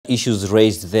issues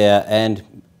raised there,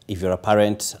 and if you're a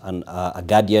parent and a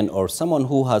guardian or someone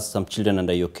who has some children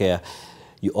under your care,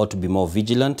 you ought to be more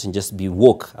vigilant and just be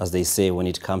woke, as they say, when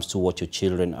it comes to what your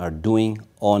children are doing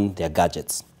on their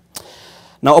gadgets.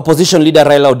 Now, opposition leader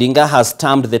Raila Odinga has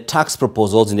termed the tax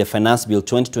proposals in the Finance Bill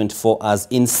 2024 as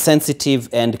insensitive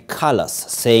and callous,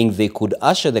 saying they could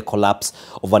usher the collapse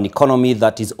of an economy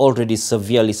that is already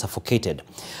severely suffocated.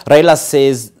 Raila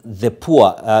says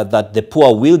that the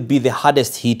poor will be the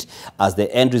hardest hit, as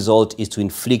the end result is to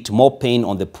inflict more pain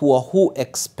on the poor who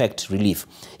expect relief.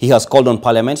 He has called on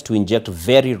Parliament to inject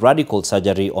very radical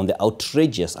surgery on the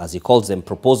outrageous, as he calls them,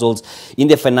 proposals in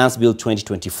the Finance Bill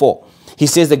 2024. He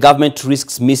says the government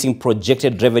risks missing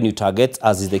projected revenue targets,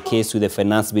 as is the case with the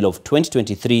Finance Bill of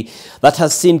 2023 that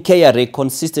has seen KRA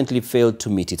consistently fail to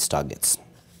meet its targets.